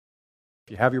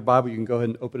you have your Bible, you can go ahead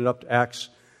and open it up to Acts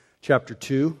chapter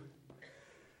 2,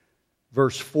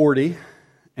 verse 40.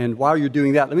 And while you're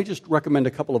doing that, let me just recommend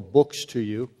a couple of books to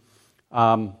you.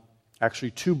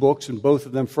 Actually, two books, and both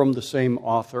of them from the same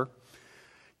author.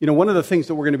 You know, one of the things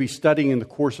that we're going to be studying in the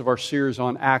course of our series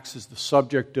on Acts is the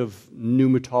subject of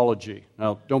pneumatology.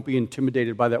 Now, don't be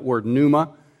intimidated by that word.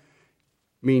 Pneuma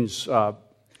means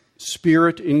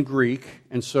spirit in Greek,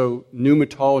 and so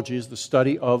pneumatology is the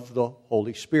study of the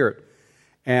Holy Spirit.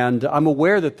 And I'm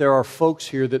aware that there are folks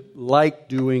here that like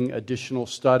doing additional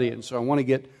study, and so I want to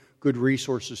get good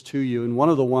resources to you. And one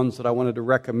of the ones that I wanted to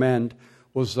recommend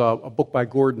was a book by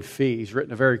Gordon Fee. He's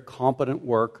written a very competent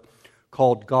work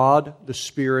called God, the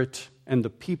Spirit, and the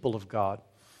People of God.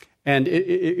 And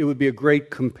it would be a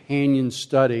great companion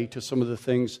study to some of the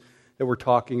things that we're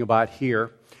talking about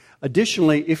here.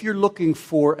 Additionally, if you're looking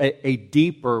for a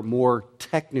deeper, more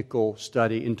technical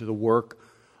study into the work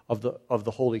of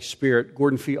the Holy Spirit,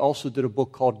 Gordon Fee also did a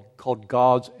book called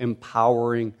God's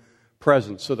Empowering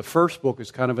Presence. So the first book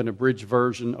is kind of an abridged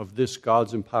version of this,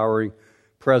 God's Empowering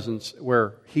Presence,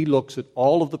 where he looks at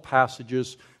all of the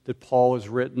passages that Paul has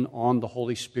written on the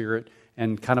Holy Spirit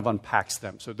and kind of unpacks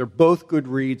them. So they're both good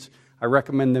reads. I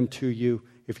recommend them to you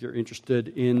if you're interested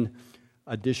in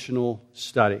additional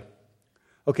study.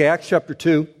 Okay, Acts chapter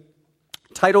 2.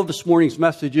 Title of this morning's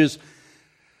message is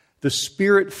The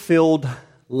Spirit-Filled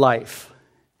Life.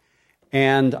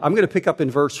 And I'm going to pick up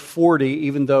in verse 40,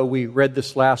 even though we read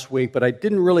this last week, but I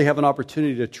didn't really have an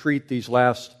opportunity to treat these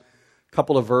last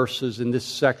couple of verses in this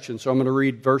section. So I'm going to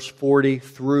read verse 40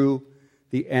 through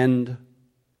the end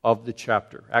of the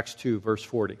chapter. Acts 2, verse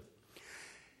 40.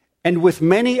 And with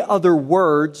many other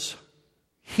words,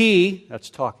 he, that's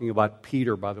talking about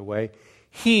Peter, by the way,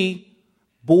 he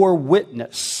bore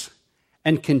witness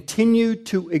and continued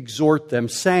to exhort them,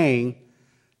 saying,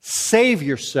 "Save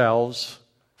yourselves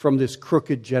from this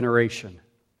crooked generation."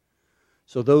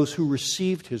 So those who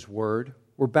received his word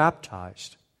were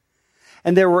baptized.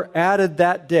 And there were added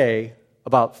that day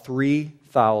about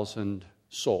 3,000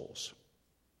 souls.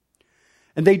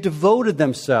 And they devoted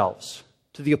themselves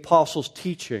to the apostles'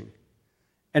 teaching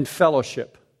and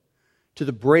fellowship, to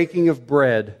the breaking of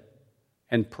bread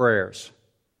and prayers.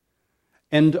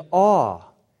 And awe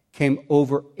came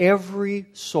over every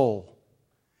soul,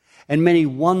 and many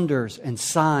wonders and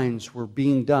signs were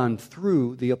being done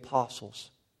through the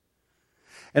apostles.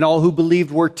 And all who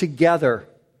believed were together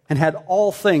and had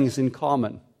all things in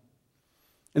common.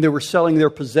 And they were selling their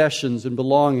possessions and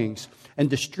belongings and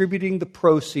distributing the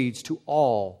proceeds to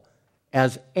all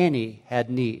as any had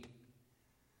need.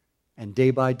 And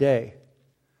day by day,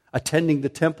 attending the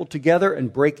temple together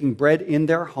and breaking bread in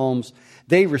their homes,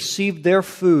 they received their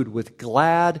food with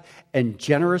glad and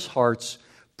generous hearts,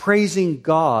 praising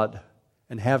God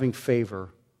and having favor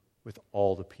with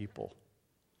all the people.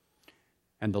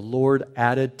 And the Lord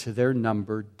added to their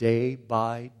number day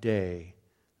by day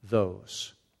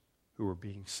those who were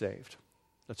being saved.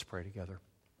 Let's pray together.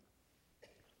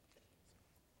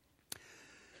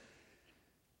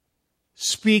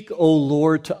 Speak, O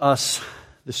Lord, to us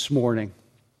this morning.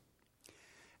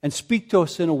 And speak to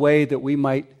us in a way that we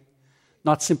might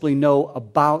not simply know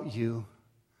about you,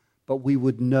 but we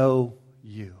would know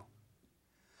you.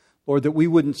 Lord, that we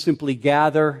wouldn't simply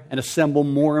gather and assemble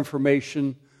more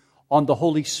information on the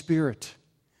Holy Spirit,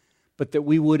 but that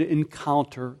we would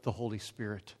encounter the Holy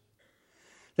Spirit.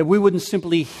 That we wouldn't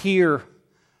simply hear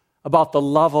about the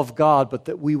love of God, but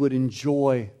that we would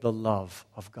enjoy the love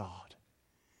of God.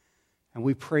 And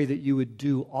we pray that you would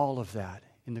do all of that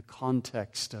in the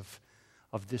context of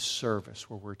this service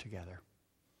where we're together.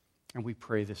 And we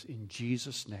pray this in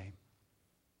Jesus' name.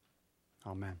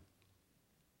 Amen.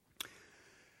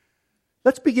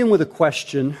 Let's begin with a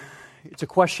question. It's a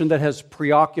question that has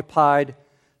preoccupied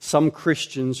some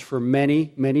Christians for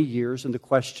many, many years, and the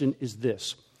question is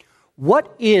this: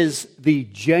 what is the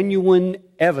genuine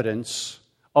evidence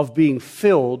of being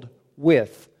filled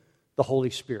with the Holy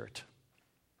Spirit?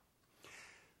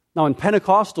 Now, in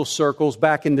Pentecostal circles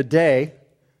back in the day,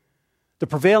 the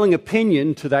prevailing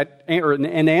opinion to that, or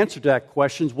an answer to that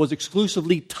question, was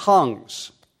exclusively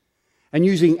tongues. And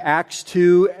using Acts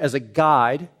 2 as a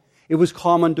guide, it was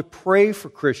common to pray for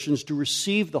Christians to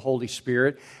receive the Holy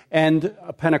Spirit, and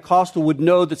a Pentecostal would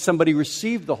know that somebody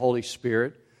received the Holy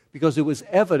Spirit because it was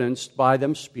evidenced by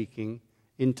them speaking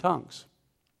in tongues.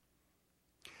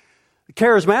 The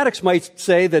charismatics might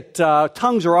say that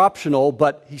tongues are optional,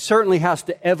 but he certainly has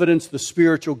to evidence the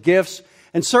spiritual gifts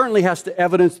and certainly has to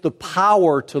evidence the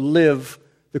power to live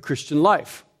the Christian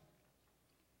life.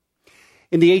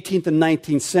 In the 18th and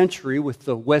 19th century, with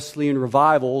the Wesleyan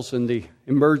revivals and the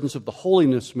emergence of the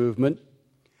holiness movement,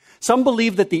 Some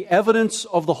believe that the evidence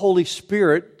of the Holy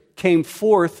Spirit came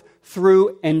forth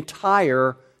through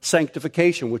entire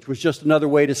sanctification, which was just another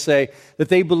way to say that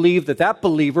they believed that that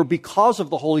believer, because of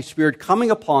the Holy Spirit coming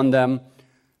upon them,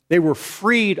 they were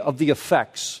freed of the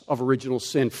effects of original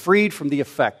sin, freed from the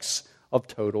effects of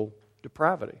total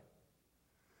depravity.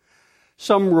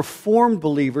 Some Reformed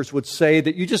believers would say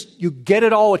that you get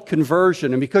it all at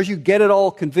conversion, and because you get it all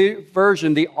at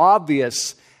conversion, the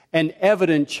obvious and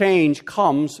evident change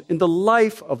comes in the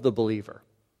life of the believer.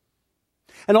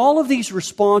 And all of these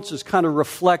responses kind of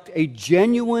reflect a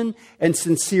genuine and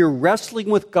sincere wrestling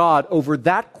with God over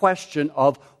that question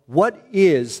of what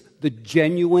is the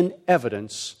genuine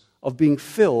evidence of being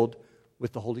filled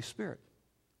with the Holy Spirit.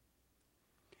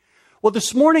 Well,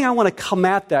 this morning I want to come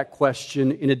at that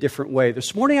question in a different way.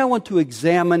 This morning I want to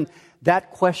examine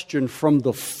that question from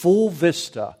the full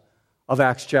vista of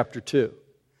Acts chapter 2.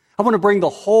 I want to bring the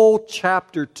whole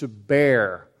chapter to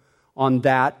bear on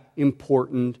that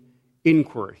important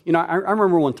inquiry. You know, I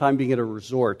remember one time being at a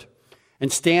resort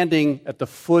and standing at the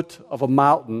foot of a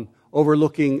mountain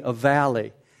overlooking a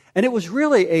valley. And it was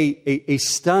really a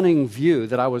stunning view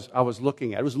that I was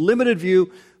looking at. It was a limited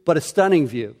view, but a stunning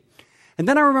view. And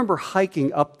then I remember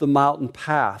hiking up the mountain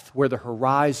path where the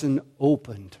horizon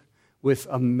opened with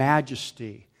a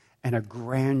majesty and a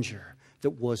grandeur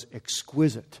that was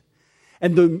exquisite.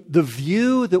 And the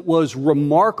view that was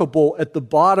remarkable at the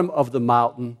bottom of the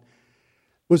mountain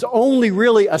was only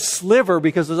really a sliver,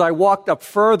 because as I walked up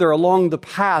further along the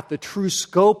path, the true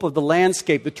scope of the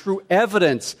landscape, the true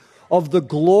evidence of the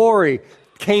glory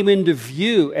came into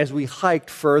view as we hiked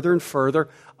further and further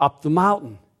up the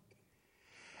mountain.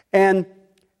 And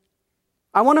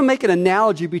I want to make an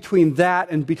analogy between that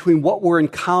and between what we're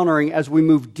encountering as we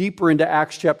move deeper into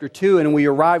Acts chapter 2 and we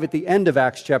arrive at the end of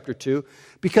Acts chapter 2,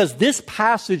 because this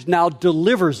passage now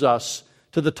delivers us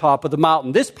to the top of the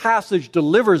mountain. This passage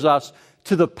delivers us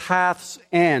to the path's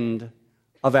end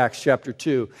of Acts chapter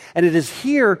 2. And it is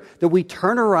here that we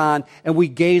turn around and we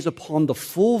gaze upon the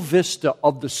full vista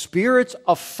of the Spirit's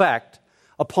effect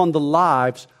upon the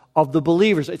lives of the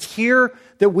believers. It's here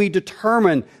that we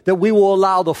determine that we will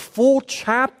allow the full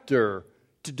chapter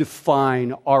to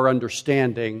define our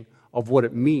understanding of what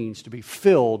it means to be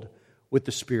filled with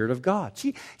the Spirit of God.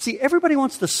 See, everybody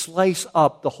wants to slice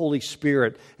up the Holy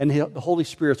Spirit and the Holy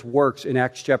Spirit's works in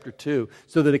Acts chapter 2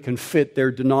 so that it can fit their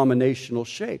denominational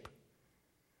shape.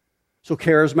 So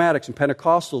charismatics and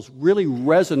Pentecostals really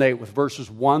resonate with verses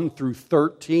 1 through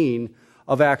 13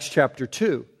 of Acts chapter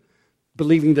 2,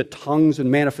 believing that tongues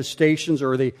and manifestations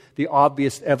are the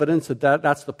obvious evidence,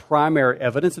 that's the primary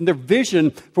evidence, and their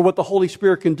vision for what the Holy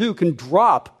Spirit can do can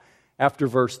drop after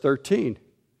verse 13.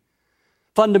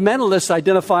 Fundamentalists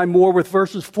identify more with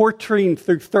verses 14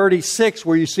 through 36,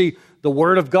 where you see the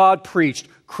Word of God preached,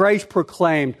 Christ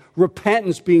proclaimed,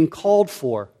 repentance being called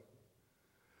for.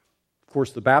 Of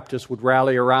course, the Baptists would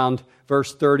rally around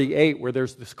verse 38, where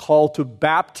there's this call to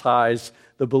baptize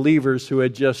the believers who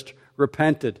had just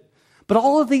repented. But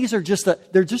all of these are just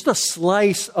a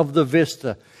slice of the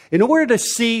vista. In order to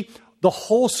see the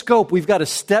whole scope, we've got to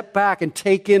step back and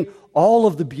take in all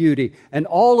of the beauty and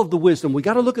all of the wisdom. We've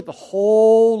got to look at the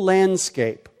whole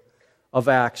landscape of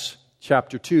Acts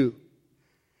chapter 2.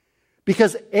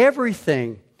 Because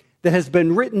everything that has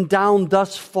been written down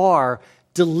thus far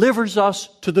delivers us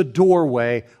to the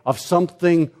doorway of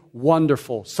something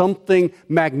wonderful, something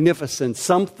magnificent,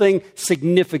 something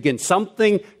significant,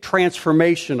 something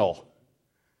transformational.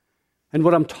 And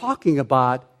what I'm talking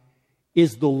about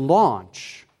is the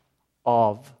launch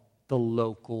of the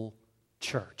local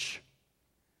church.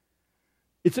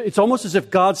 It's almost as if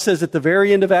God says at the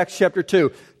very end of Acts chapter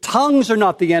 2, tongues are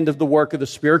not the end of the work of the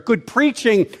Spirit. Good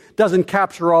preaching doesn't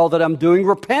capture all that I'm doing.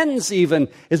 Repentance even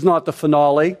is not the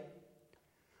finale.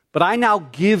 But I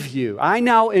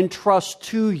now entrust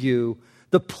to you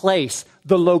the place,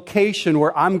 the location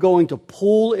where I'm going to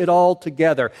pull it all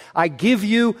together. I give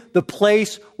you the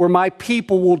place where my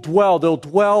people will dwell. They'll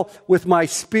dwell with my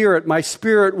Spirit. My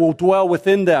Spirit will dwell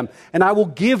within them. And I will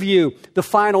give you the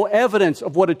final evidence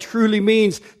of what it truly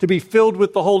means to be filled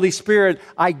with the Holy Spirit.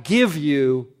 I give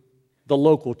you the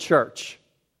local church.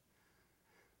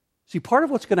 See, part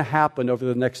of what's going to happen over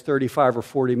the next 35 or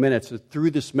 40 minutes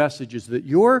through this message is that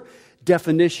your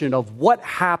definition of what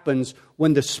happens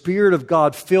when the Spirit of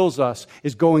God fills us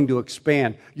is going to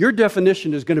expand. Your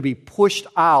definition is going to be pushed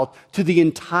out to the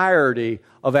entirety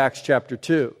of Acts chapter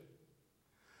 2.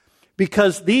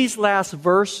 Because these last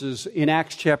verses in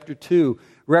Acts chapter 2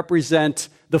 represent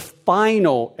the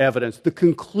final evidence, the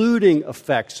concluding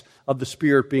effects of the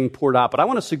Spirit being poured out. But I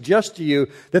want to suggest to you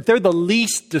that they're the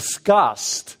least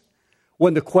discussed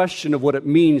when the question of what it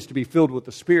means to be filled with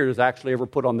the Spirit is actually ever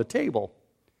put on the table.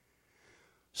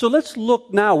 So let's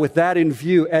look now with that in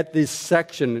view at this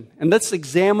section, and let's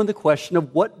examine the question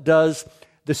of what does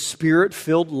the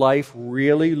Spirit-filled life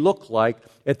really look like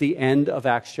at the end of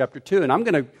Acts chapter 2. And I'm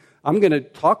going to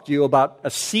talk to you about a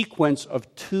sequence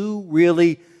of two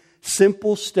really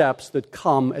simple steps that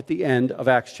come at the end of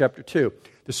Acts chapter 2.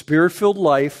 The Spirit-filled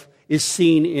life is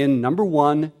seen in, number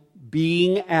one,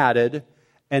 being added,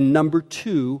 and number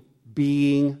two,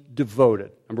 being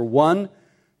devoted. Number one,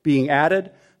 being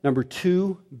added. Number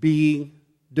two, being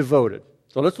devoted.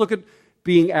 So let's look at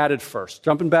being added first.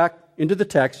 Jumping back into the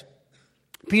text,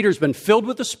 Peter's been filled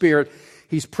with the Spirit.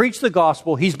 He's preached the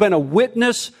gospel. He's been a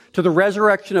witness to the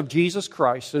resurrection of Jesus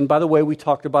Christ. And by the way, we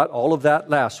talked about all of that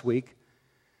last week.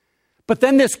 But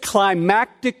then this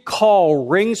climactic call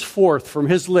rings forth from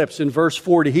his lips in verse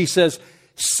 40. He says,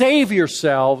 "Save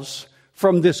yourselves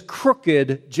from this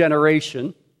crooked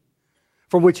generation,"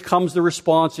 from which comes the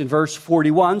response in verse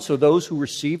 41. So those who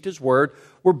received his word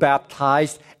were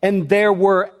baptized, and there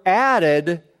were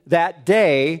added that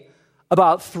day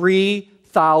about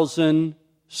 3,000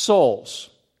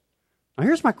 souls. Now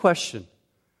here's my question.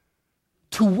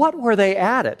 To what were they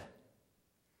added?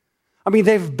 I mean,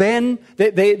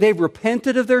 they've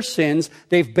repented of their sins,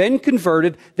 they've been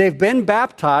converted, they've been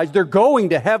baptized, they're going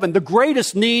to heaven. The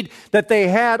greatest need that they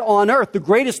had on earth, the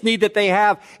greatest need that they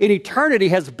have in eternity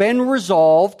has been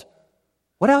resolved.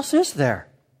 What else is there?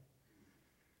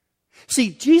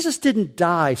 See, Jesus didn't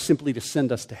die simply to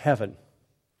send us to heaven.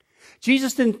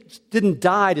 Jesus didn't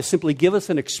die to simply give us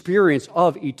an experience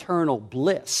of eternal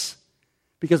bliss.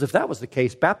 Because if that was the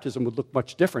case, baptism would look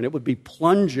much different. It would be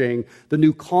plunging the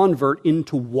new convert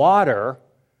into water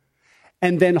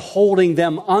and then holding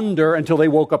them under until they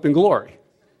woke up in glory.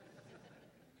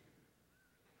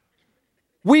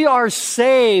 We are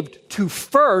saved to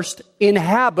first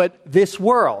inhabit this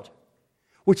world,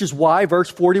 which is why verse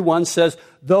 41 says,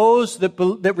 those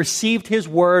that received his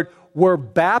word were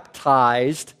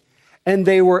baptized, and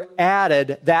they were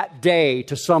added that day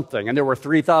to something. And there were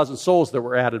 3,000 souls that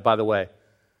were added, by the way.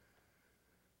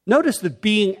 Notice that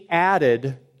being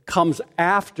added comes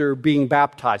after being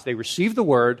baptized. They received the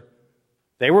word,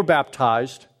 they were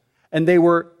baptized, and they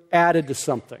were added to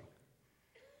something.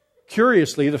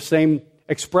 Curiously, the same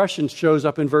expression shows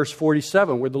up in verse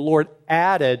 47, where the Lord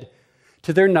added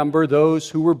to their number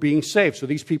those who were being saved. So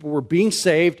these people were being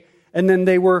saved, and then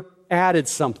they were added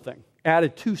to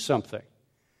something.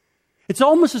 It's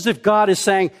almost as if God is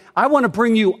saying, I want to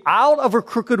bring you out of a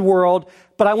crooked world,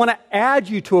 but I want to add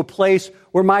you to a place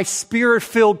where my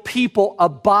Spirit-filled people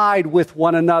abide with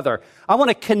one another. I want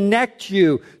to connect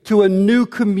you to a new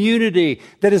community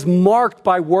that is marked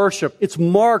by worship. It's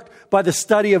marked by the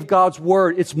study of God's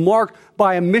Word. It's marked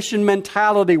by a mission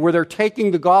mentality where they're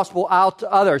taking the gospel out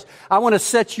to others. I want to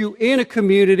set you in a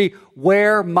community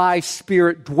where my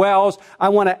Spirit dwells. I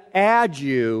want to add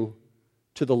you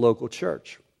to the local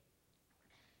church.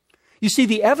 You see,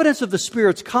 the evidence of the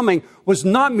Spirit's coming was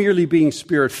not merely being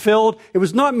Spirit-filled. It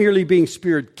was not merely being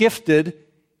Spirit-gifted.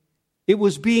 It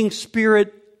was being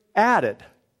Spirit-added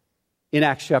in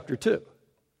Acts chapter 2.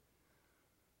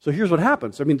 So here's what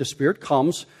happens. I mean, the Spirit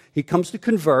comes. He comes to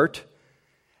convert.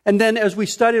 And then, as we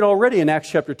studied already in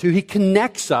Acts chapter 2, he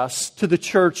connects us to the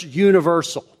church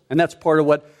universal. And that's part of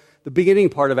what the beginning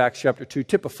part of Acts chapter 2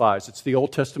 typifies. It's the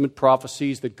Old Testament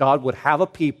prophecies that God would have a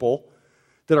people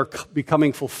that are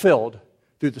becoming fulfilled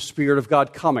through the Spirit of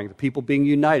God coming, the people being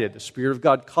united. The Spirit of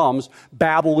God comes.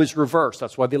 Babel is reversed.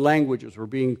 That's why the languages were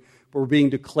being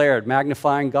declared,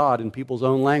 magnifying God in people's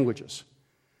own languages.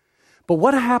 But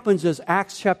what happens as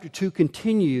Acts chapter 2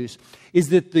 continues is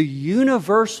that the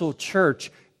universal church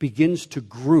begins to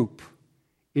group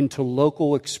into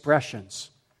local expressions.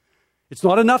 It's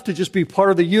not enough to just be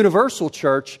part of the universal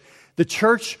church. The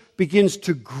church begins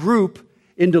to group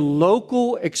into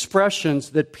local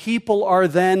expressions that people are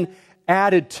then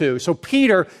added to. So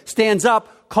Peter stands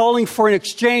up calling for an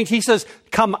exchange. He says,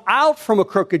 come out from a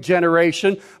crooked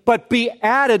generation, but be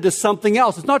added to something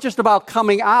else. It's not just about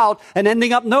coming out and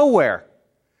ending up nowhere.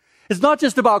 It's not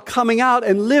just about coming out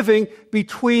and living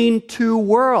between two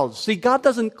worlds. See, God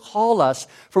doesn't call us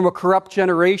from a corrupt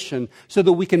generation so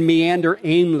that we can meander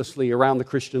aimlessly around the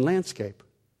Christian landscape.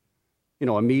 You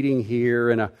know, a meeting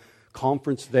here and a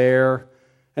conference there,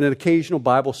 and an occasional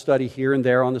Bible study here and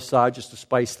there on the side just to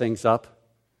spice things up.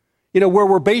 You know, where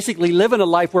we're basically living a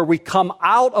life where we come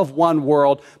out of one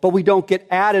world, but we don't get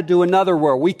added to another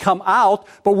world. We come out,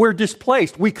 but we're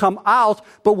displaced. We come out,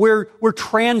 but we're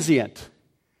transient.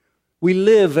 We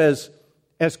live as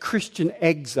Christian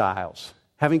exiles.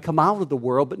 having come out of the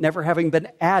world, but never having been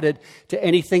added to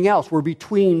anything else. We're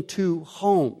between two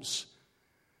homes.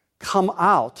 Come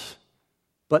out,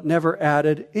 but never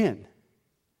added in.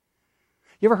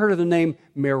 You ever heard of the name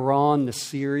Mehran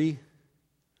Nassiri?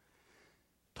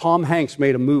 Tom Hanks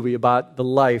made a movie about the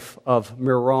life of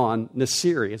Mehran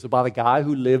Nassiri. It's about a guy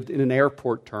who lived in an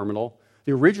airport terminal.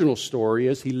 The original story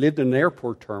is he lived in an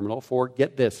airport terminal for,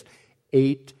 get this,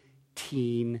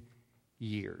 18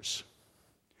 years.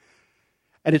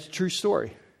 And it's a true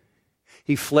story.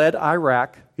 He fled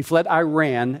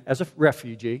Iran as a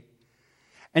refugee,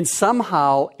 and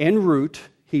somehow en route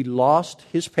he lost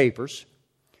his papers.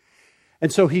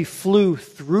 And so he flew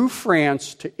through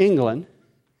France to England.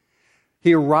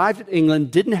 He arrived at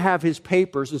England, didn't have his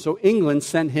papers, and so England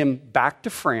sent him back to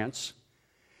France.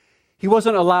 He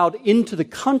wasn't allowed into the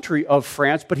country of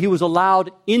France, but he was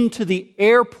allowed into the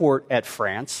airport at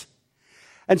France.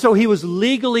 And so he was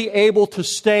legally able to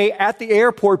stay at the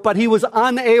airport, but he was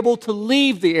unable to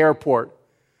leave the airport.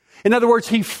 In other words,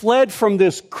 he fled from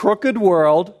this crooked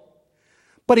world,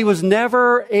 but he was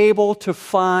never able to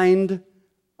find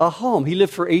a home. He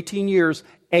lived for 18 years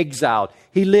exiled.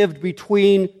 He lived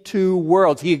between two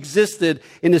worlds. He existed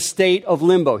in a state of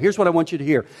limbo. Here's what I want you to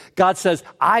hear. God says,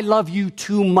 I love you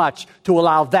too much to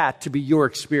allow that to be your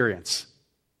experience.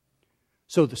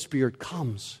 So the Spirit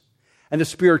comes. And the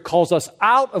Spirit calls us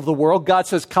out of the world. God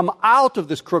says, come out of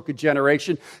this crooked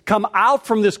generation. Come out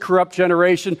from this corrupt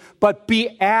generation, but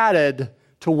be added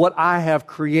to what I have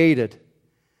created,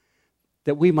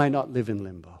 that we might not live in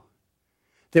limbo,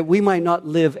 that we might not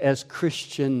live as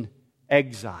Christian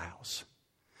exiles.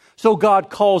 So God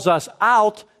calls us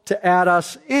out to add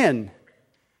us in.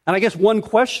 And I guess one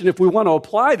question, if we want to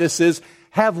apply this, is,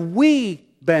 have we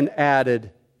been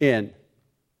added in?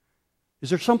 Is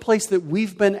there some place that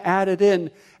we've been added in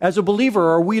as a believer?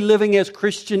 Or are we living as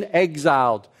Christian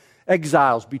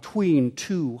exiles between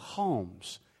two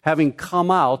homes, having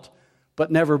come out but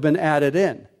never been added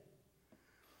in?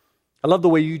 I love the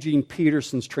way Eugene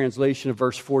Peterson's translation of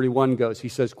verse 41 goes. He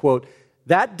says, quote,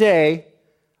 that day,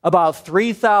 about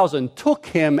 3,000 took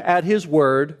him at his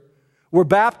word, were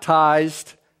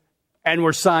baptized, and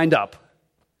were signed up.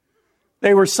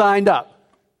 They were signed up.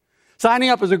 Signing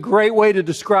up is a great way to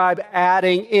describe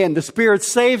adding in. The Spirit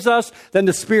saves us, then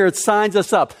the Spirit signs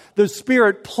us up. The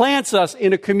Spirit plants us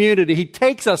in a community. He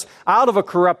takes us out of a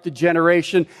corrupted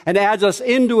generation and adds us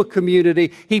into a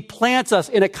community. He plants us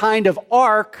in a kind of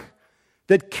ark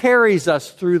that carries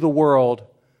us through the world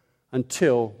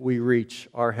until we reach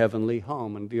our heavenly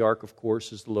home. And the ark, of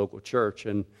course, is the local church.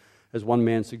 And as one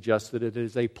man suggested, it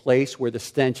is a place where the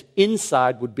stench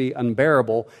inside would be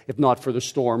unbearable if not for the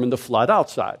storm and the flood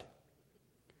outside.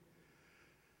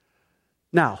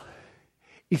 Now,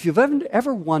 if you've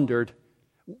ever wondered,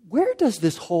 where does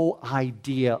this whole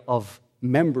idea of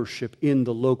membership in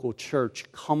the local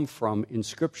church come from in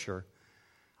Scripture?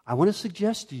 I want to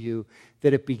suggest to you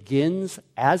that it begins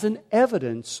as an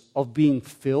evidence of being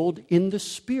filled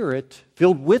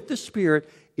with the Spirit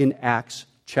in Acts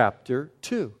chapter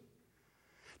 2.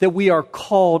 That we are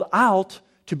called out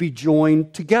to be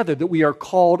joined together, that we are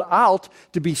called out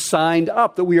to be signed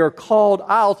up, that we are called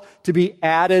out to be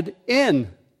added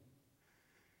in.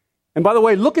 And by the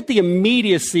way, look at the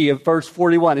immediacy of verse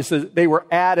 41. It says they were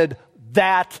added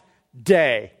that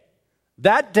day.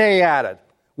 That day added.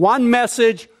 One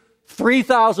message,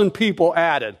 3,000 people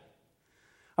added.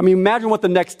 I mean, imagine what the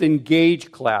next Engage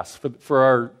class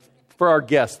for our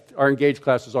guests, our Engage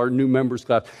class is our new members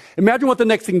class. Imagine what the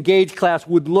next Engage class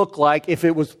would look like if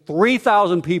it was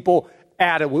 3,000 people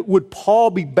added. Would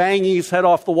Paul be banging his head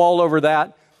off the wall over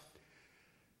that?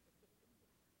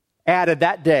 Added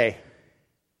that day,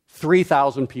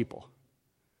 3,000 people.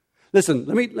 Listen,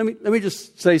 let me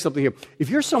just say something here. If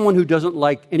you're someone who doesn't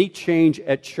like any change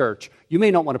at church, you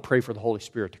may not want to pray for the Holy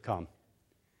Spirit to come.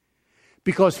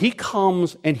 Because he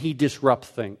comes and he disrupts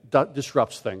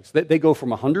things. They go from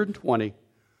 120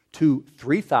 to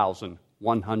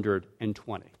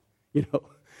 3,120. You know,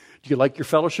 do you like your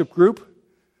fellowship group?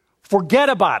 Forget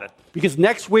about it. Because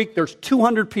next week there's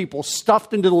 200 people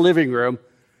stuffed into the living room.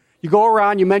 You go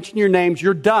around, you mention your names,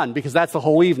 you're done because that's the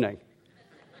whole evening.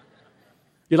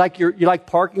 You like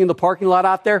parking in the parking lot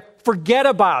out there? Forget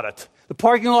about it. The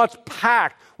parking lot's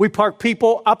packed. We park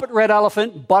people up at Red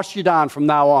Elephant, bust you down from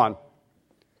now on.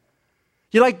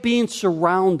 You like being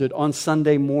surrounded on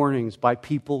Sunday mornings by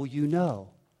people you know?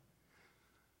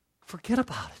 Forget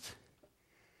about it.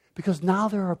 Because now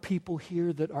there are people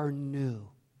here that are new,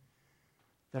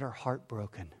 that are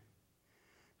heartbroken,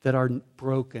 that are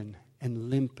broken and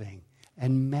limping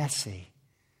and messy,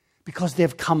 Because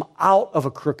they've come out of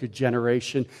a crooked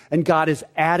generation, and God is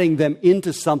adding them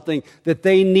into something that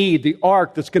they need, the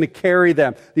ark that's going to carry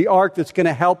them, the ark that's going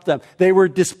to help them. They were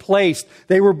displaced.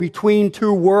 They were between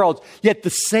two worlds. Yet the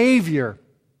Savior,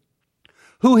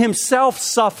 who himself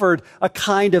suffered a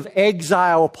kind of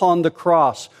exile upon the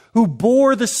cross, who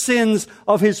bore the sins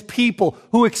of his people,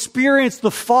 who experienced the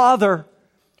Father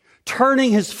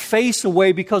turning his face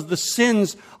away because the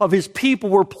sins of his people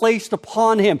were placed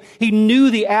upon him. He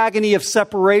knew the agony of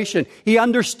separation. He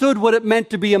understood what it meant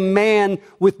to be a man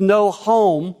with no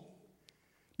home.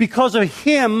 Because of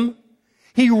him,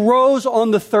 he rose on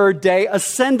the third day,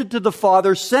 ascended to the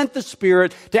Father, sent the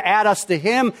Spirit to add us to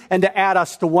him and to add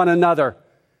us to one another.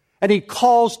 And he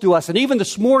calls to us. And even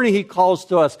this morning he calls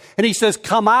to us. And he says,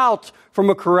 come out from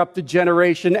a corrupted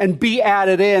generation and be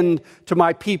added in to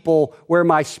my people where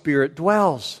my Spirit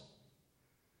dwells.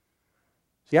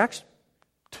 See, Acts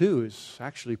 2 is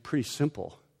actually pretty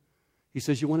simple. He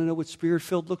says, you want to know what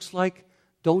Spirit-filled looks like?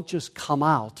 Don't just come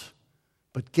out,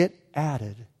 but get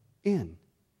added in.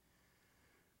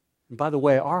 And by the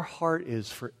way, our heart is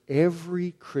for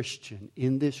every Christian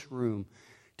in this room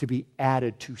to be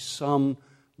added to some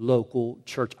local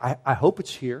church. I hope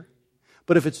it's here.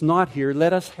 But if it's not here,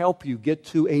 let us help you get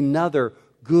to another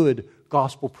good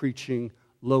gospel preaching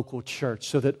local church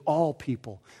so that all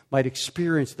people might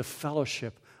experience the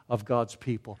fellowship of God's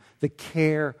people, the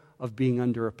care of being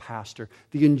under a pastor,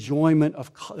 the enjoyment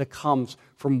that comes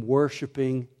from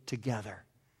worshiping together.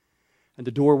 And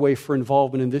the doorway for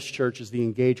involvement in this church is the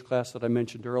Engage class that I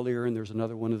mentioned earlier, and there's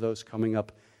another one of those coming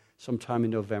up sometime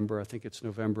in November. I think it's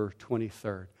November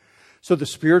 23rd. So the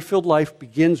Spirit-filled life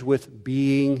begins with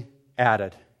being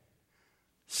added.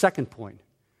 Second point,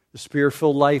 the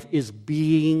Spirit-filled life is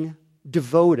being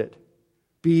devoted.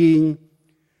 Being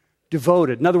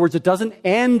devoted. In other words, it doesn't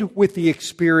end with the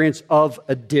experience of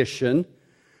addition,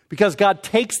 because God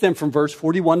takes them from verse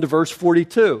 41 to verse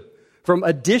 42. From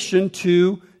addition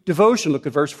to devotion. Look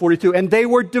at verse 42. And they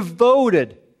were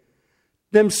devoted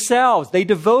themselves. They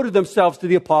devoted themselves to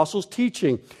the apostles'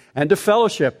 teaching and to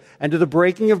fellowship and to the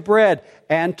breaking of bread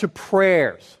and to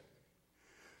prayers.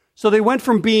 So they went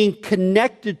from being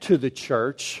connected to the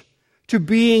church to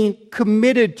being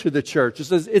committed to the church.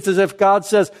 It's as if God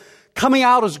says, coming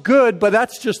out is good, but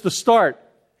that's just the start.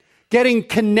 Getting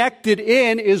connected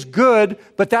in is good,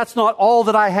 but that's not all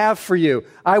that I have for you.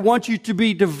 I want you to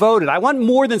be devoted. I want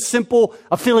more than simple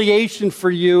affiliation for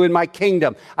you in my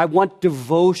kingdom. I want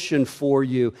devotion for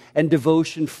you and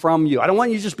devotion from you. I don't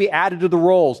want you to just be added to the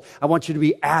rolls. I want you to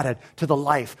be added to the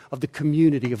life of the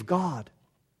community of God.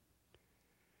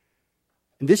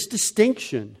 And this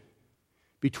distinction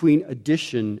between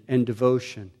addition and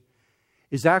devotion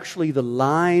is actually the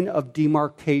line of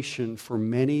demarcation for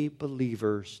many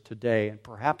believers today, and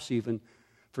perhaps even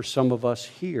for some of us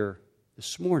here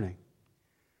this morning.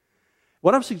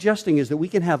 What I'm suggesting is that we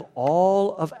can have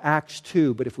all of Acts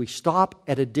 2, but if we stop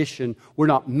at addition, we're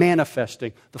not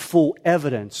manifesting the full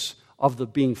evidence of the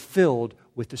being filled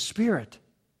with the Spirit.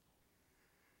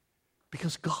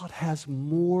 Because God has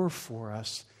more for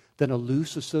us than a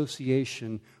loose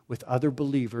association with other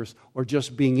believers or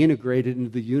just being integrated into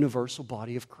the universal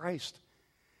body of Christ.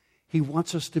 He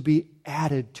wants us to be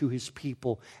added to His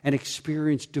people and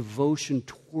experience devotion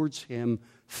towards Him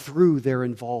through their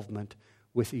involvement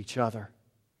with each other.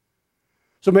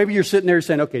 So maybe you're sitting there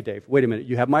saying, okay, Dave, wait a minute.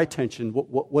 You have my attention.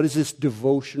 What does this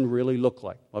devotion really look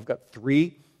like? Well, I've got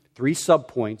three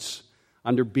subpoints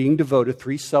under being devoted,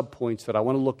 3 subpoints that I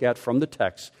want to look at from the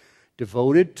text.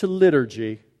 Devoted to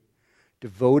liturgy,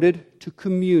 devoted to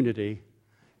community,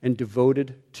 and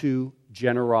devoted to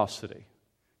generosity.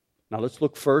 Now let's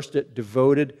look first at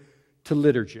devoted to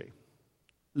liturgy.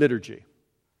 Liturgy.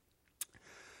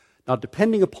 Now,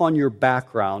 depending upon your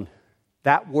background,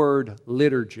 that word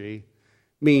liturgy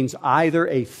means either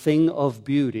a thing of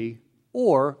beauty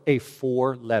or a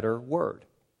 4-letter word.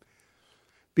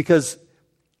 Because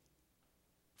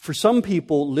for some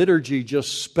people, liturgy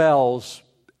just spells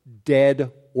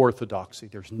dead orthodoxy.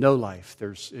 There's no life.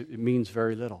 It means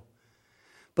very little.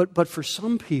 But for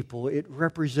some people, it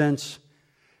represents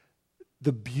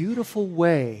the beautiful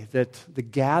way that the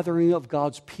gathering of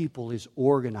God's people is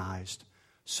organized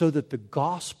so that the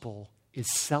gospel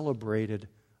is celebrated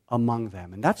among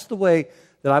them. And that's the way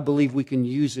that I believe we can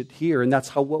use it here, and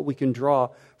that's what we can draw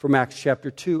from Acts chapter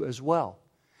 2 as well.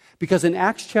 Because in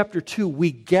Acts chapter 2,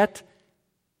 we get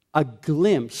a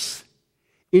glimpse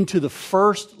into the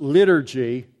first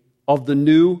liturgy of the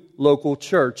new local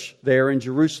church there in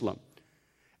Jerusalem.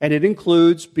 And it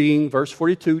includes being, verse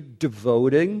 42,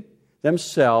 devoting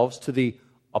themselves to the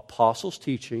apostles'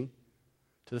 teaching,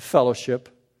 to the fellowship,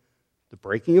 the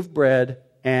breaking of bread,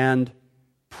 and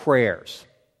prayers.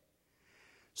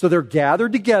 So they're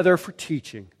gathered together for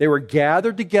teaching. They were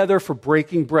gathered together for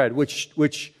breaking bread,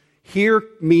 which here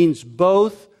means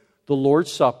both the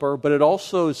Lord's Supper, but it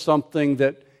also is something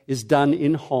that is done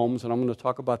in homes, and I'm going to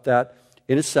talk about that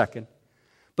in a second.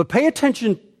 But pay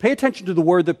attention to the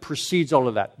word that precedes all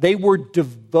of that. They were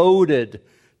devoted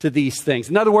to these things.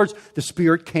 In other words, the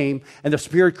Spirit came and the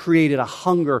Spirit created a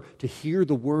hunger to hear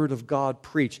the Word of God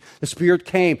preached. The Spirit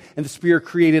came and the Spirit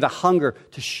created a hunger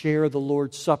to share the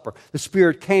Lord's Supper. The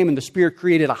Spirit came and the Spirit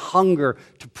created a hunger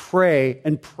to pray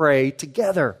and pray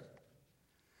together.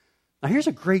 Now here's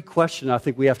a great question I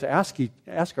think we have to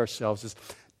ask ourselves is,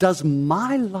 does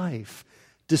my life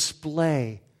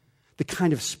display the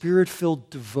kind of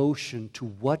Spirit-filled devotion to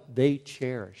what they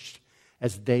cherished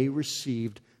as they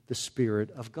received the Spirit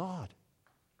of God?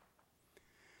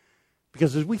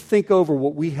 Because as we think over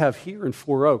what we have here in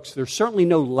Four Oaks, there's certainly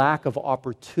no lack of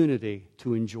opportunity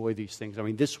to enjoy these things. I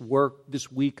mean, this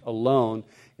week alone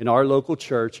in our local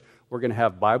church, we're going to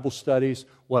have Bible studies.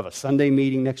 We'll have a Sunday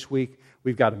meeting next week.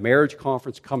 We've got a marriage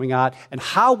conference coming out. And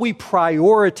how we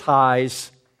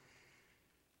prioritize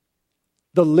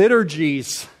the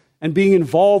liturgies and being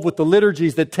involved with the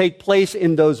liturgies that take place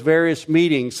in those various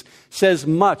meetings says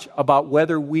much about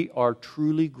whether we are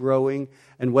truly growing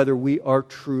and whether we are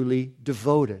truly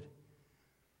devoted.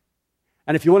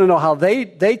 And if you want to know how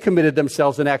they committed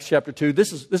themselves in Acts chapter 2,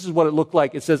 this is what it looked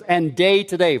like. It says, and day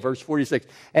to day, verse 46,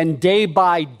 and day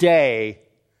by day,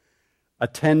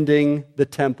 attending the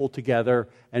temple together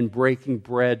and breaking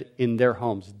bread in their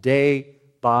homes. Day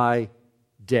by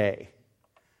day.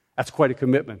 That's quite a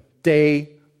commitment.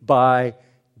 Day by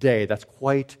day. That's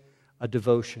quite a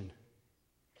devotion.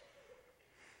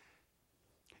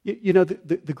 You know,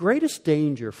 the greatest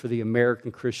danger for the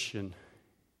American Christian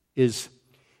is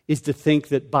to think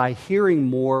that by hearing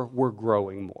more, we're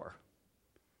growing more.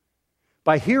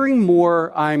 By hearing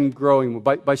more, I'm growing more.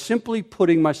 By simply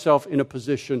putting myself in a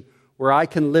position where I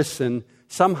can listen,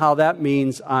 somehow that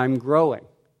means I'm growing.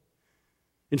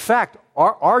 In fact,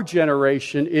 our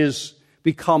generation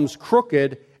becomes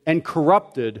crooked and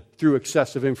corrupted through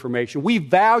excessive information. We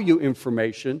value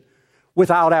information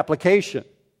without application.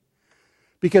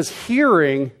 Because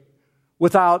hearing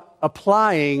without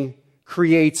applying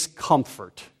creates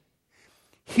comfort.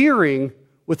 Hearing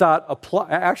without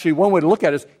actually, one way to look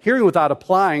at it is hearing without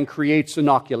applying creates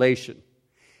inoculation.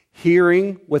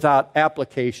 Hearing without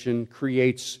application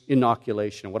creates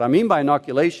inoculation. What I mean by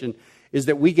inoculation is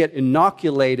that we get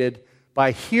inoculated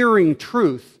by hearing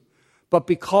truth, but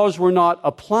because we're not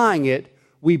applying it,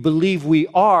 we believe we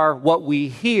are what we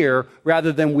hear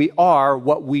rather than we are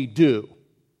what we do.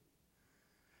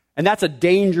 And that's a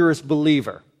dangerous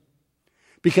believer,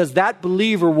 because that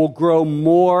believer will grow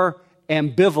more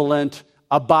ambivalent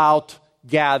about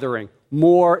gathering,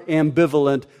 more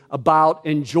ambivalent about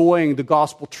enjoying the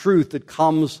gospel truth that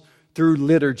comes through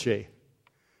liturgy.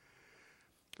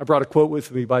 I brought a quote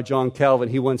with me by John Calvin.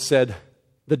 He once said,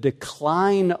 "The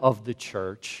decline of the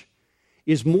church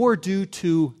is more due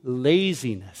to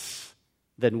laziness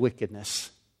than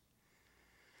wickedness."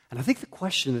 And I think the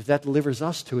question that delivers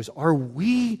us to is, are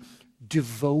we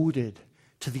devoted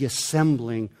to the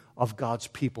assembling of God's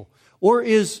people? Or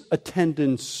is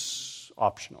attendance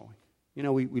optional? You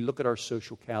know, we look at our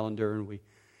social calendar and we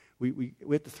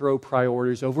have to throw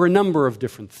priorities over a number of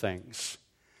different things.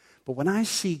 But when I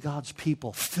see God's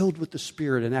people filled with the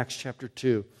Spirit in Acts chapter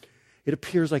 2, it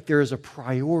appears like there is a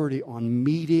priority on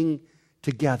meeting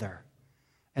together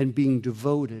and being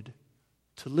devoted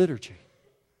to liturgy.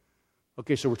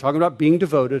 Okay, so we're talking about being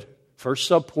devoted. First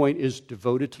subpoint is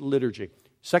devoted to liturgy.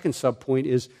 Second subpoint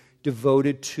is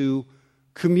devoted to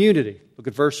community. Look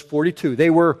at verse 42. They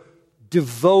were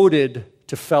devoted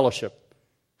to fellowship.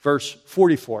 Verse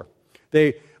 44.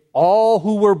 All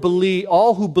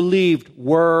who believed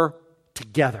were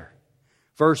together.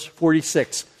 Verse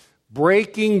 46.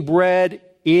 Breaking bread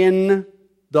in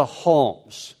the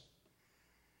homes.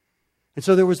 And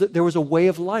so there was a way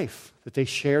of life that they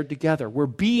shared together, where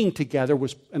being together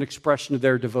was an expression of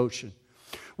their devotion,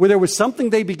 where there was something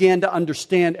they began to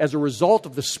understand as a result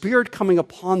of the Spirit coming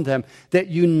upon them that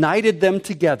united them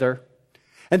together,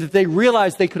 and that they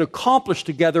realized they could accomplish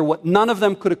together what none of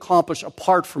them could accomplish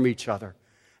apart from each other.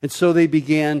 And so they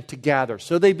began to gather.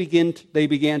 So they began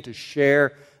to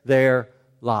share their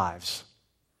lives.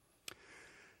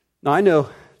 Now, I know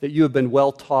that you have been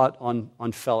well taught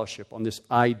on fellowship, on this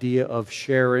idea of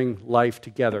sharing life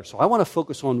together. So I want to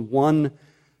focus on one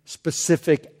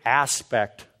specific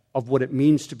aspect of what it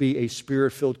means to be a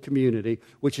Spirit-filled community,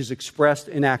 which is expressed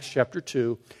in Acts chapter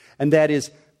 2, and that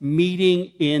is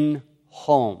meeting in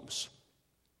homes.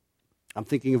 I'm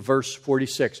thinking of verse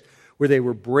 46, where they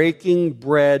were breaking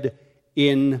bread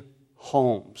in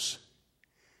homes.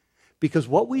 Because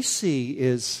what we see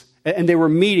is, and they were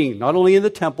meeting not only in the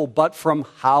temple, but from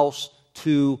house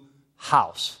to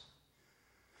house.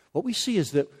 What we see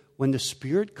is that when the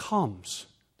Spirit comes,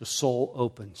 the soul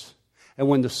opens. And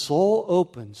when the soul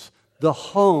opens, the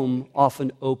home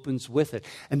often opens with it.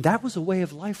 And that was a way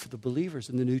of life for the believers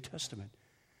in the New Testament.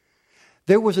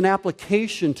 There was an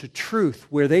application to truth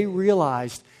where they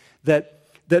realized that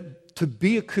to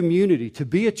be a community, to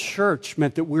be a church,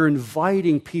 meant that we're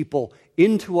inviting people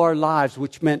into our lives,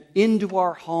 which meant into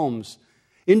our homes,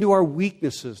 into our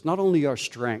weaknesses, not only our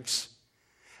strengths.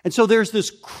 And so there's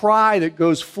this cry that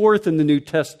goes forth in the New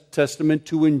Testament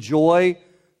to enjoy,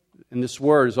 and this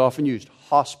word is often used,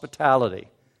 hospitality.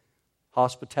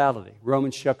 Hospitality.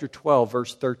 Romans chapter 12,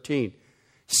 verse 13.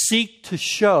 Seek to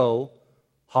show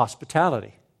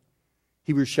hospitality.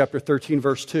 Hebrews chapter 13,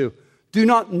 verse 2. Do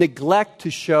not neglect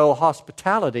to show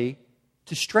hospitality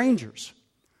to strangers.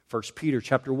 1 Peter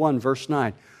chapter 1, verse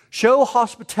 9. Show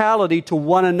hospitality to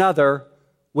one another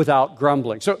without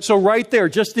grumbling. So right there,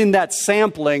 just in that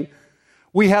sampling,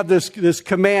 we have this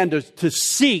command to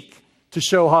seek to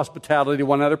show hospitality to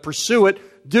one another, pursue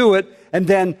it, do it, and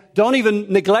then don't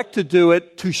even neglect to do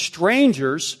it to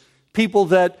strangers, people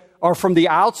that are from the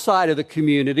outside of the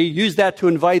community. Use that to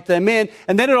invite them in.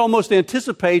 And then it almost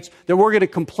anticipates that we're going to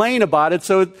complain about it.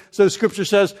 So Scripture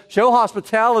says, show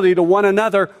hospitality to one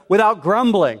another without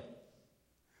grumbling.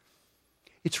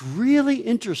 It's really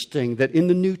interesting that in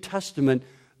the New Testament,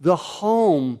 the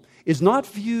home is not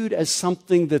viewed as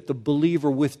something that the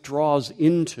believer withdraws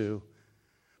into,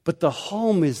 but the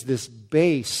home is this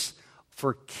base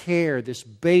for care, this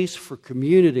base for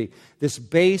community, this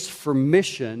base for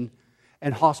mission,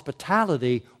 and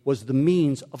hospitality was the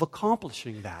means of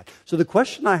accomplishing that. So the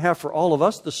question I have for all of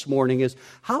us this morning is,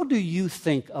 how do you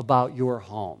think about your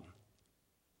home?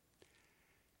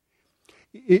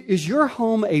 Is your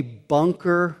home a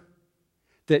bunker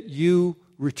that you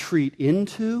retreat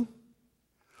into?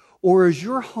 Or is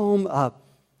your home a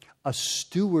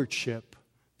stewardship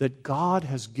that God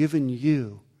has given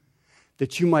you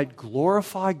that you might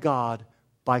glorify God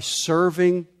by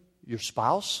serving your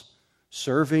spouse,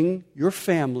 serving your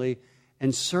family,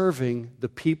 and serving the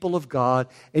people of God,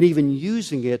 and even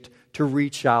using it to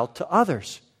reach out to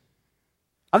others?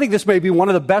 I think this may be one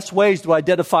of the best ways to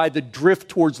identify the drift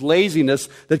towards laziness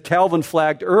that Calvin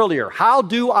flagged earlier. How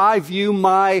do I view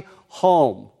my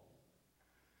home?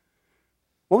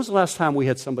 When was the last time we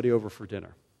had somebody over for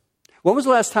dinner? When was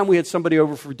the last time we had somebody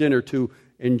over for dinner to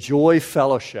enjoy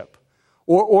fellowship?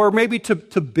 Or maybe to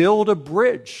build a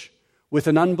bridge with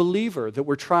an unbeliever that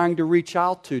we're trying to reach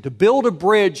out to build a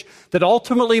bridge that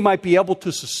ultimately might be able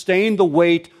to sustain the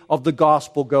weight of the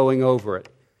gospel going over it.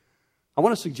 I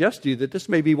want to suggest to you that this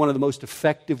may be one of the most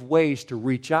effective ways to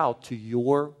reach out to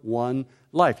your one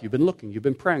life. You've been looking, you've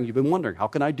been praying, you've been wondering, how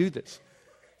can I do this?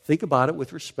 Think about it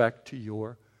with respect to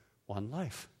your one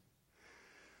life.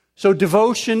 So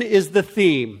devotion is the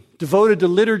theme. Devoted to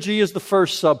liturgy is the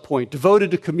first subpoint.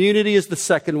 Devoted to community is the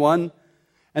second one.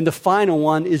 And the final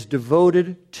one is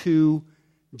devoted to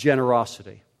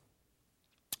generosity.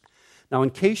 Now, in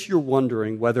case you're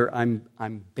wondering whether I'm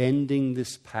bending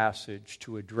this passage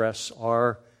to address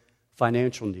our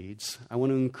financial needs, I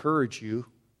want to encourage you,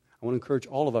 I want to encourage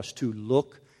all of us to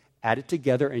look at it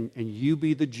together and you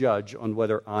be the judge on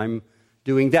whether I'm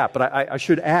doing that. But I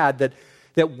should add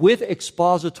that with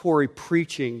expository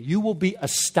preaching, you will be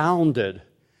astounded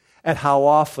at how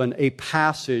often a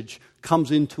passage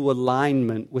comes into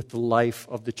alignment with the life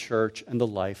of the church and the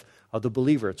life of the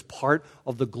believer. It's part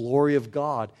of the glory of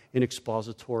God in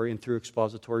expository and through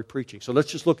expository preaching. So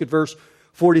let's just look at verse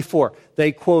 44.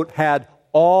 They, quote, had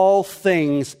all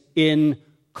things in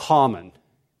common,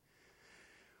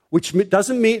 which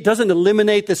doesn't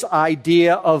eliminate this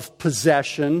idea of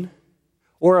possession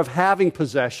or of having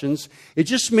possessions. It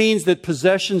just means that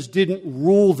possessions didn't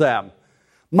rule them.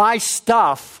 My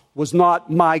stuff was not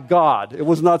my God. It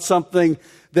was not something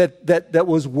that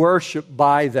was worshiped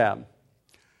by them.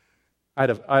 I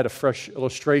had a fresh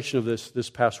illustration of this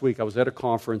past week. I was at a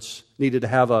conference, needed to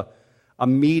have a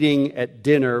meeting at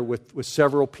dinner with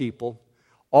several people.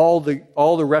 All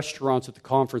the restaurants at the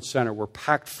conference center were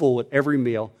packed full at every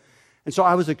meal. And so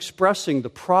I was expressing the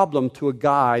problem to a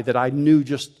guy that I knew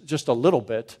just a little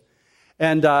bit.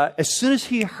 And as soon as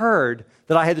he heard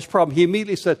that I had this problem, he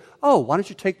immediately said, "Oh, why don't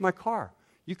you take my car?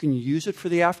 You can use it for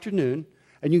the afternoon,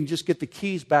 and you can just get the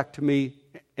keys back to me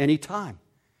anytime."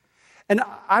 And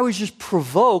I was just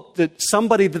provoked that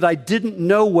somebody that I didn't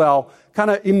know well kind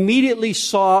of immediately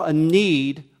saw a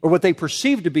need, or what they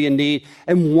perceived to be a need,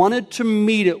 and wanted to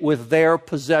meet it with their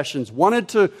possessions, wanted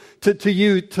to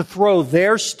throw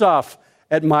their stuff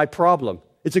at my problem.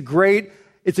 It's a great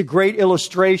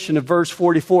illustration of verse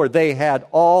 44. They had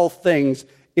all things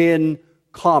in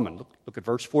common. Look at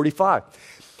verse 45.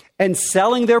 And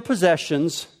selling their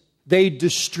possessions, they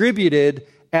distributed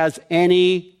as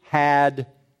any had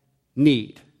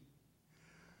need.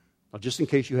 Now, just in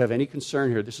case you have any concern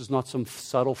here, this is not some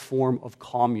subtle form of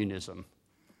communism.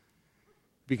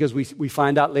 Because we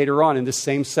find out later on in this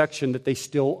same section that they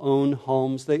still own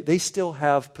homes. They still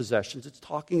have possessions. It's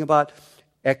talking about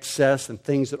excess and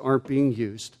things that aren't being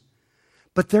used.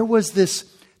 But there was this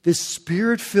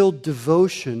spirit-filled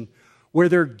devotion where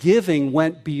their giving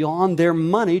went beyond their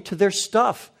money to their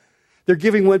stuff. Their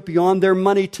giving went beyond their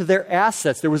money to their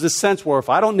assets. There was a sense where if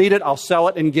I don't need it, I'll sell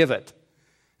it and give it.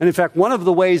 And in fact, one of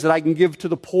the ways that I can give to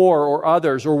the poor or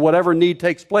others or whatever need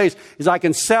takes place is I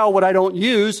can sell what I don't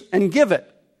use and give it.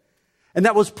 And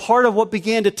that was part of what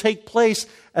began to take place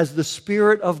as the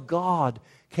Spirit of God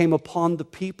came upon the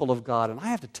people of God. And I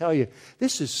have to tell you,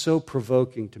 this is so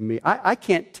provoking to me. I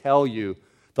can't tell you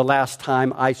the last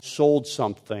time I sold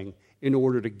something in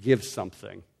order to give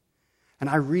something. And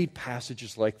I read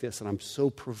passages like this, and I'm so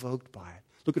provoked by it.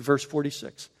 Look at verse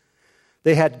 46.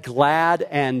 They had glad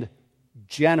and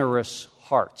generous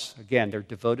hearts. Again, they're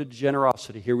devoted to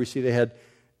generosity. Here we see they had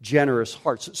generous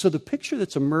hearts. So the picture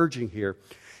that's emerging here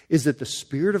is that the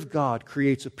Spirit of God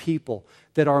creates a people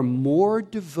that are more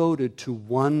devoted to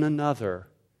one another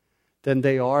than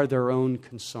they are their own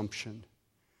consumption,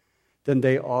 than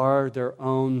they are their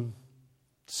own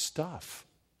stuff.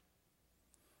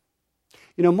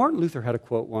 You know, Martin Luther had a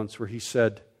quote once where he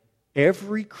said,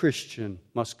 every Christian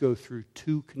must go through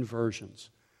two conversions,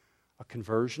 a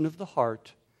conversion of the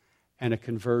heart and a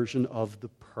conversion of the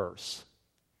purse.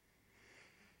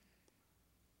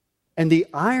 And the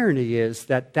irony is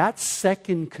that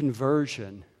second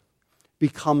conversion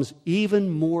becomes even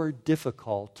more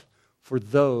difficult for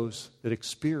those that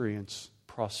experience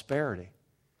prosperity.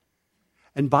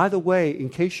 And by the way, in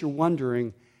case you're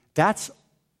wondering, that's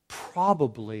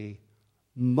probably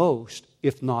most,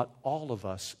 if not all of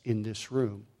us in this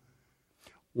room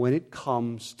when it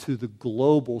comes to the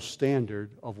global standard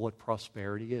of what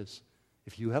prosperity is.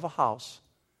 If you have a house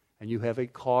and you have a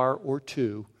car or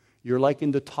two, you're like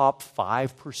in the top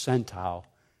 5 percentile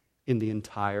in the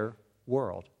entire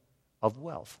world of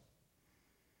wealth.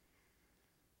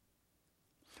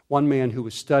 One man who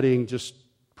was studying just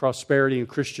prosperity and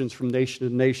Christians from nation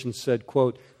to nation said,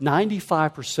 quote,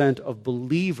 95% of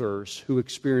believers who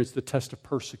experience the test of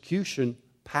persecution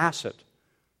pass it.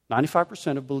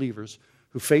 95% of believers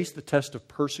who face the test of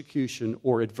persecution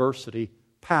or adversity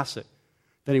pass it.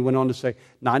 Then he went on to say,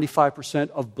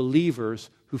 95% of believers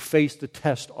who face the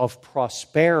test of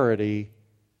prosperity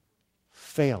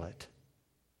fail it.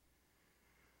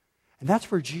 And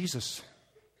that's where Jesus,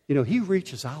 he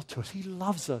reaches out to us. He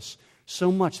loves us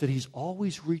so much that he's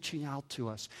always reaching out to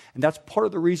us. And that's part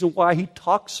of the reason why he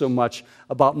talks so much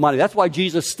about money. That's why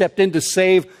Jesus stepped in to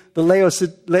save the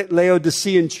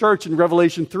Laodicean church in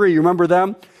Revelation 3. You remember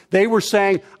them? They were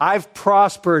saying, I've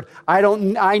prospered.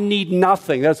 I need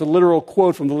nothing. That's a literal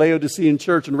quote from the Laodicean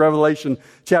church in Revelation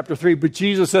chapter 3. But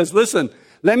Jesus says, listen,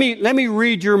 let me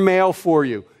read your mail for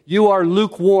you. You are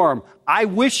lukewarm. I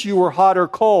wish you were hot or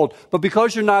cold. But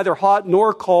because you're neither hot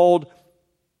nor cold,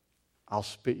 I'll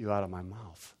spit you out of my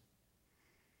mouth.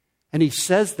 And he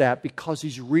says that because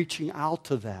he's reaching out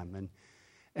to them.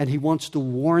 And he wants to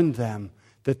warn them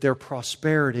that their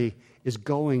prosperity is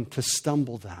going to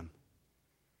stumble them.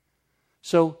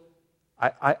 So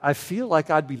I feel like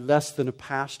I'd be less than a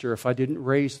pastor if I didn't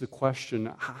raise the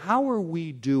question, how are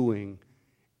we doing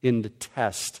in the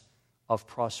test of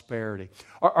prosperity?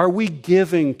 Are we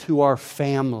giving to our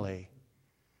family,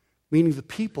 meaning the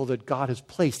people that God has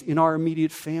placed in our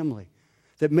immediate family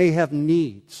that may have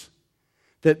needs,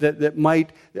 that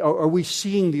might, are we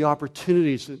seeing the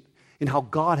opportunities in how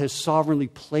God has sovereignly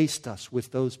placed us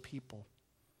with those people?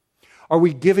 Are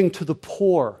we giving to the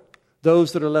poor,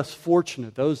 those that are less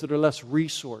fortunate, those that are less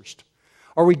resourced?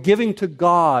 Are we giving to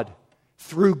God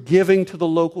through giving to the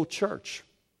local church?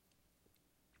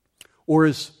 Or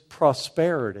is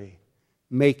prosperity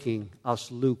making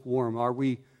us lukewarm? Are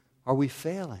we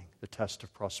failing the test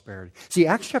of prosperity? See,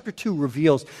 Acts chapter 2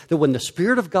 reveals that when the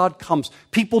Spirit of God comes,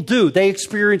 people do. They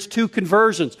experience two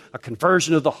conversions, a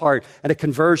conversion of the heart and a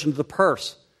conversion of the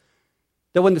purse.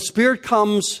 That when the Spirit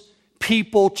comes,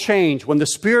 people change. When the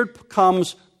Spirit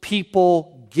comes,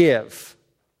 people give.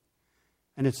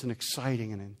 And it's an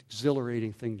exciting and an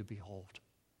exhilarating thing to behold.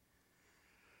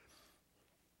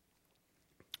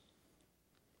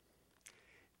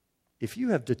 If you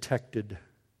have detected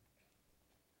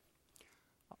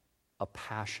a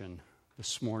passion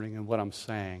this morning in what I'm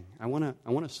saying, I want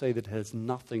to say that it has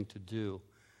nothing to do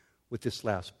with this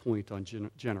last point on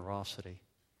generosity.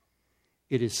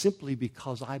 It is simply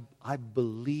because I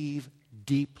believe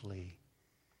deeply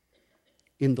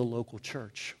in the local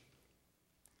church.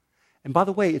 And by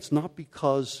the way, it's not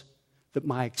because that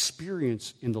my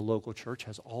experience in the local church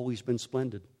has always been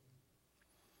splendid.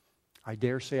 I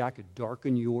dare say I could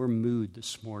darken your mood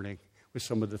this morning with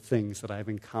some of the things that I've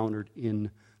encountered in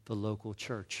the local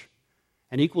church.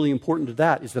 And equally important to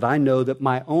that is that I know that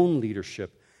my own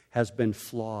leadership has been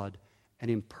flawed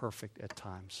and imperfect at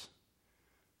times.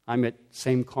 I'm at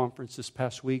same conference this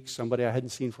past week. Somebody I hadn't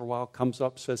seen for a while comes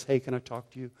up, says, "Hey, can I talk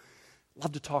to you?"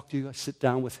 Love to talk to you. I sit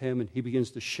down with him, and he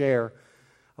begins to share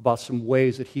about some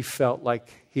ways that he felt like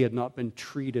he had not been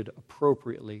treated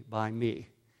appropriately by me.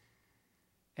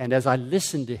 And as I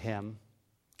listened to him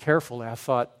carefully, I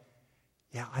thought,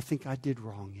 yeah, I think I did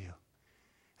wrong you.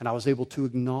 And I was able to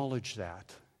acknowledge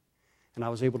that. And I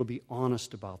was able to be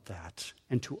honest about that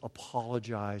and to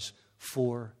apologize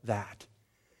for that.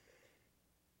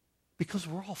 Because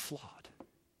we're all flawed.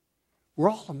 We're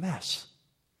all a mess.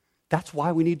 That's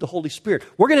why we need the Holy Spirit.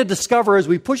 We're going to discover as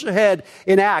we push ahead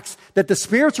in Acts that the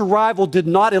Spirit's arrival did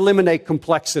not eliminate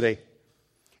complexity.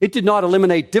 It did not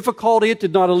eliminate difficulty. It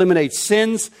did not eliminate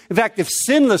sins. In fact, if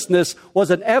sinlessness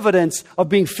was an evidence of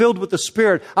being filled with the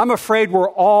Spirit, I'm afraid we're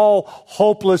all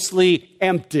hopelessly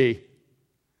empty.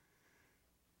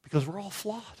 Because we're all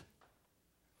flawed.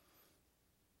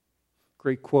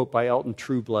 Great quote by Elton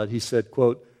Trueblood. He said,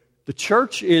 quote, "The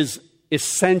church is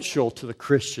essential to the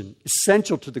Christian,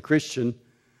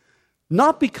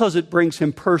 not because it brings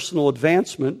him personal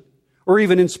advancement or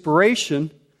even inspiration,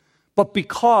 but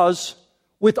because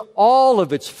with all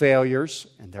of its failures,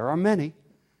 and there are many,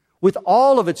 with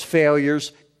all of its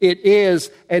failures, it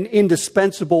is an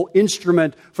indispensable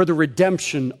instrument for the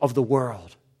redemption of the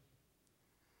world."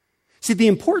 See, the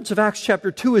importance of Acts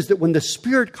chapter 2 is that when the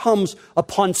Spirit comes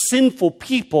upon sinful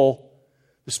people,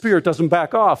 the Spirit doesn't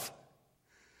back off.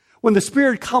 When the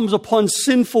Spirit comes upon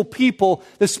sinful people,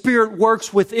 the Spirit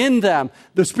works within them.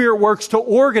 The Spirit works to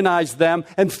organize them,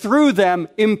 and through them,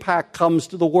 impact comes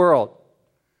to the world.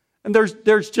 And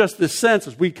there's just this sense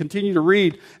as we continue to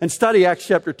read and study Acts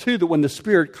chapter 2 that when the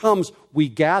Spirit comes, we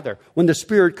gather. When the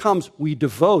Spirit comes, we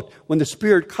devote. When the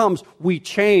Spirit comes, we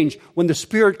change. When the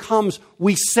Spirit comes,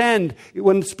 we send.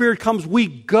 When the Spirit comes, we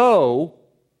go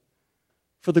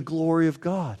for the glory of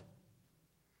God.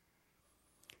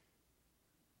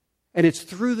 And it's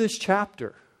through this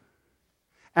chapter,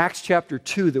 Acts chapter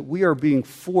 2, that we are being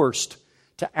forced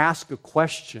to ask a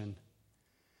question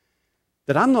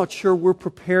that I'm not sure we're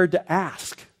prepared to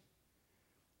ask.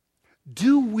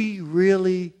 Do we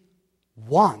really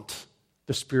want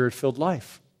the Spirit-filled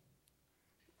life?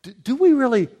 Do we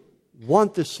really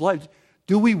want this life?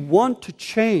 Do we want to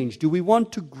change? Do we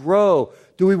want to grow?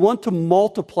 Do we want to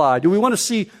multiply? Do we want to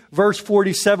see verse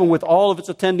 47 with all of its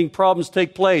attending problems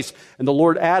take place? And the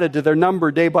Lord added to their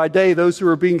number day by day those who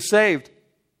are being saved.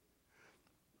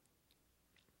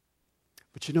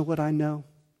 But you know what I know?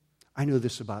 I know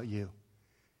this about you.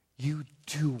 You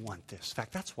do want this. In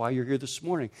fact, that's why you're here this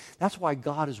morning. That's why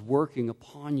God is working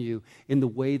upon you in the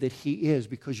way that He is,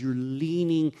 because you're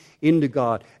leaning into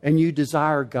God and you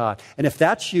desire God. And if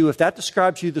that's you, if that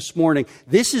describes you this morning,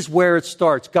 this is where it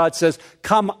starts. God says,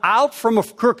 come out from a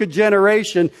crooked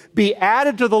generation, be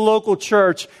added to the local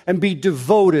church, and be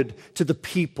devoted to the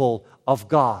people of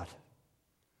God.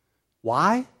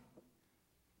 Why?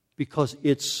 Because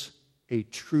it's a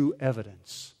true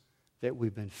evidence that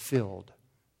we've been filled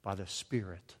by the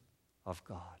Spirit of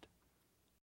God.